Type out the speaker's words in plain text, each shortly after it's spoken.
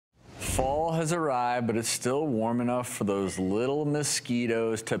Fall has arrived, but it's still warm enough for those little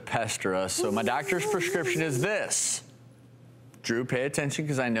mosquitoes to pester us. So my doctor's prescription is this. Drew, pay attention,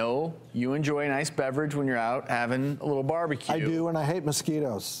 because I know you enjoy a nice beverage when you're out having a little barbecue. I do, and I hate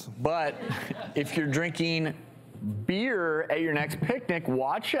mosquitoes. But if you're drinking beer at your next picnic,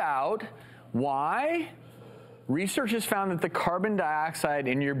 watch out. Why? Research has found that the carbon dioxide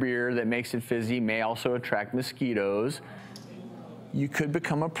in your beer that makes it fizzy may also attract mosquitoes. You could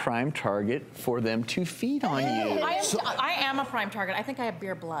become a prime target for them to feed on you. I am a prime target. I think I have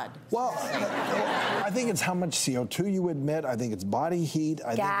beer blood. Well, I think it's how much CO2 you emit. I think it's body heat.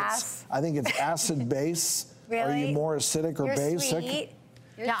 I think it's acid base. Really? Are you more acidic or basic? Sweet.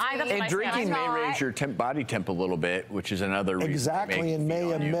 Yeah, And drinking may raise your body temp a little bit, which is another reason. Exactly, and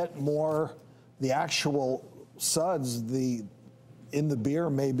may emit more. The actual suds in the beer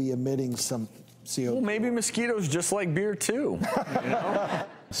may be emitting some CO2. Well, maybe mosquitoes just like beer too. You know?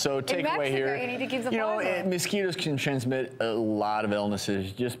 So takeaway here, you need to keep the mosquitoes can transmit a lot of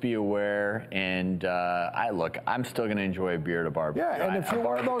illnesses. Just be aware. And I'm still going to enjoy a beer at a barbecue. Yeah, and if you're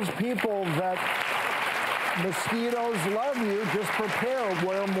one of those people that mosquitoes love you, just prepare.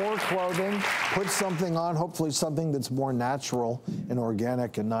 Wear more clothing. Put something on, hopefully something that's more natural and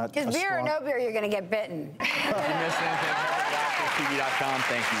organic and not. Because beer or no beer, you're going to get bitten. If you missed anything, head to drtv.com.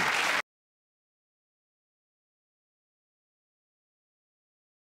 Thank you.